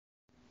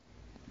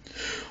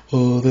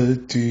Oh, the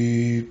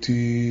deep,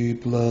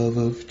 deep love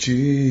of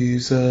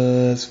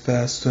Jesus,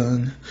 vast,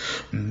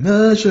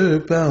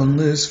 unmeasured,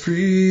 boundless,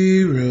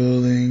 free,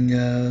 rolling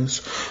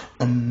as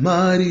a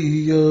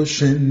mighty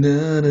ocean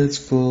and its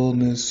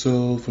fullness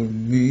over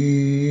me.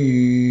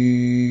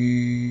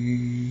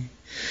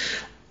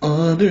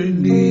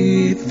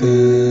 Underneath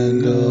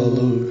and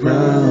all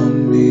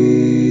around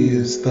me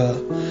is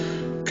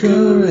the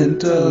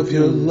current of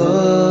your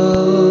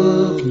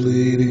love,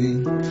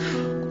 leading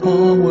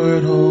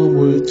onward,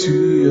 homeward to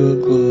your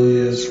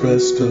glorious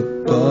rest above.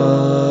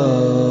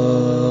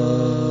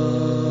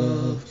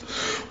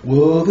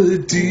 Oh, the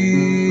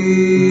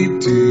deep,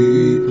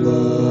 deep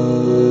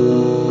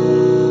love,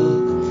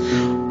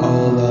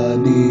 all I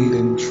need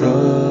and trust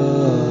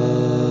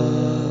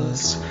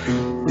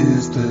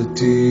is the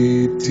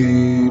deep,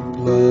 deep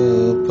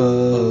love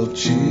of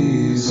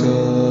Jesus.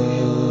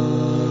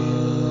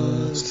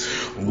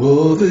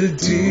 Oh, the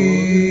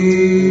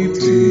deep,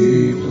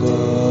 deep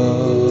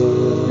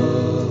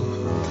love.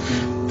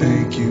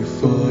 Thank you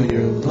for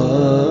your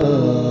love,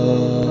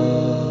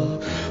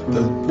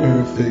 the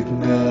perfect,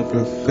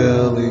 never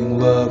failing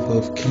love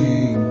of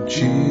King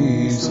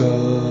Jesus.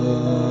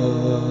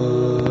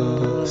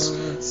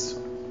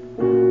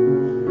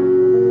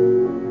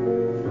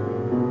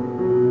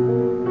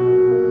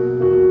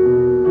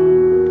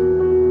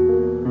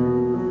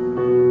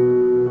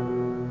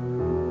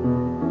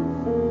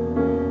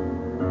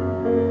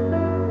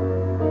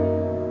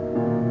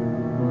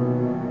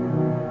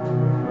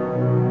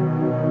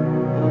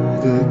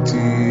 The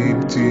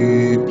deep,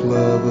 deep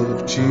love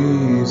of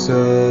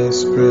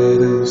Jesus spread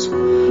His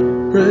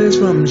praise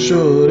from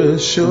shore to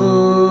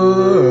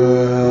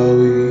shore. How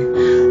He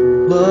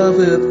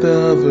loveth,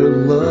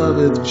 ever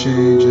loveth,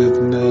 changeth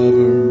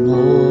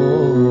nevermore.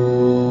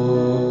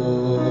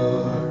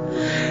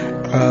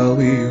 How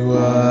He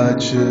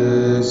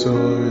watches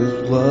o'er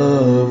His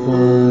loved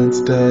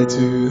ones die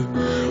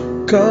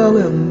to call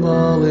Him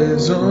all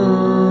His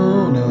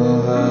own.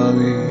 Oh, how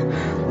He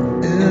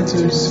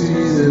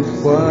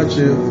intercedeth,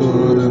 watcheth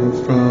o'er them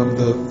from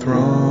the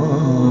throne.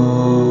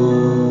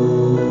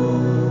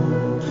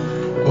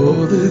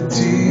 Oh, the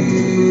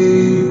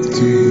deep,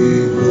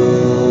 deep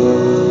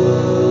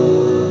love,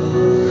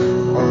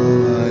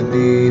 all I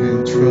need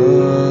and trust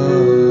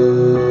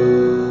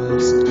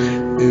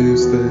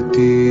is the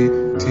deep,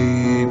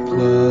 deep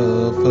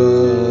love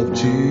of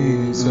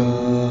Jesus.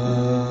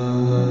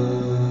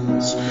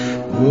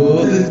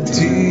 Oh, the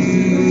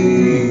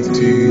deep,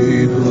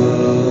 deep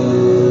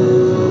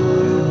love.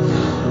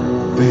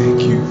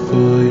 Thank you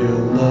for your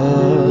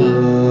love,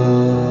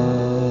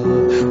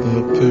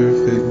 the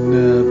perfect,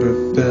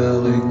 never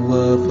failing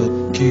love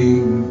of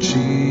King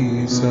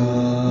Jesus.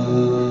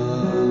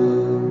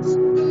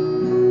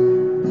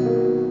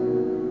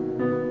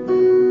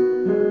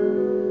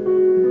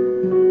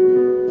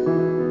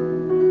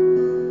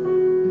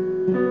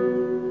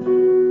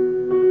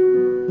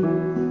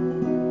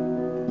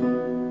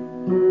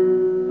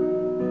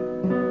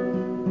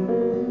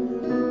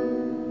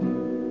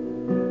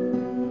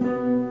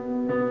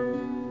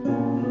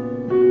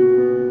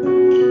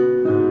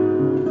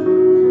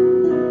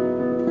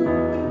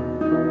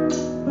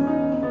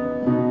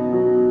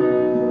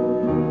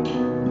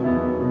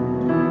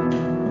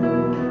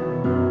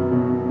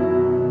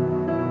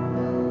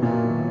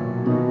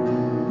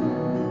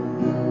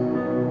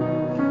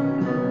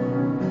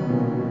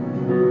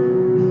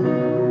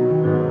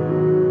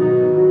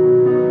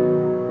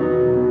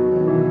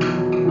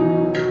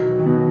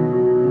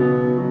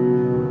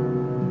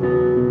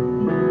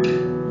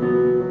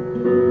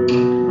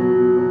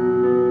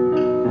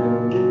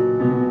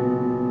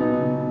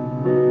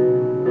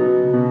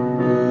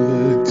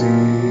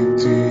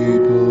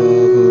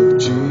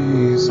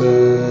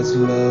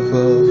 Love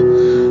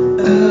of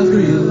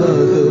every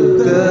love,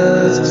 the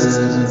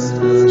best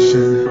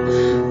ocean,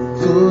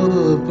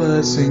 full of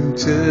blessing,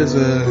 'tis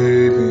a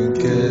heaven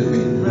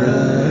giving rest.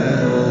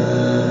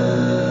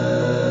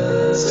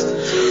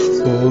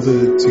 Oh,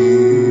 the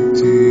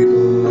deep, deep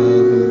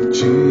love of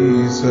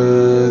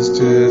Jesus,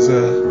 'tis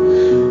a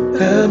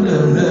heaven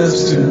and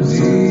rest to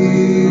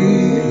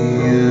me,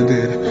 and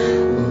it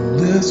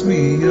lifts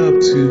me up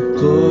to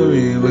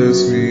glory,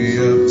 lifts me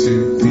up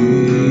to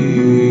thee.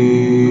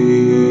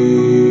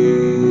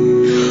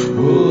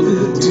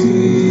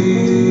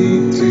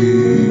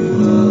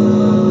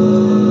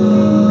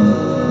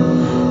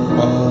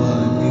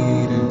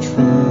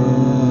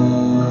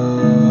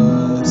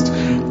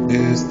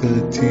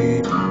 The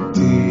deep,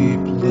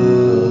 deep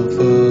love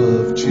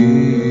of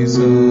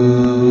Jesus.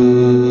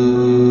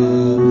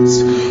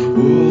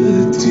 Oh,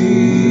 the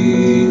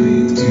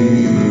deep,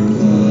 deep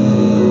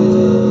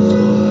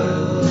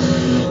love.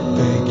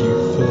 Thank you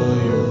for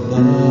your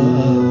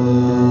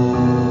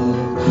love,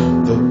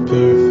 the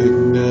perfect,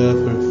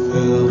 never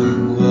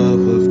failing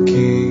love of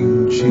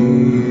King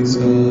Jesus.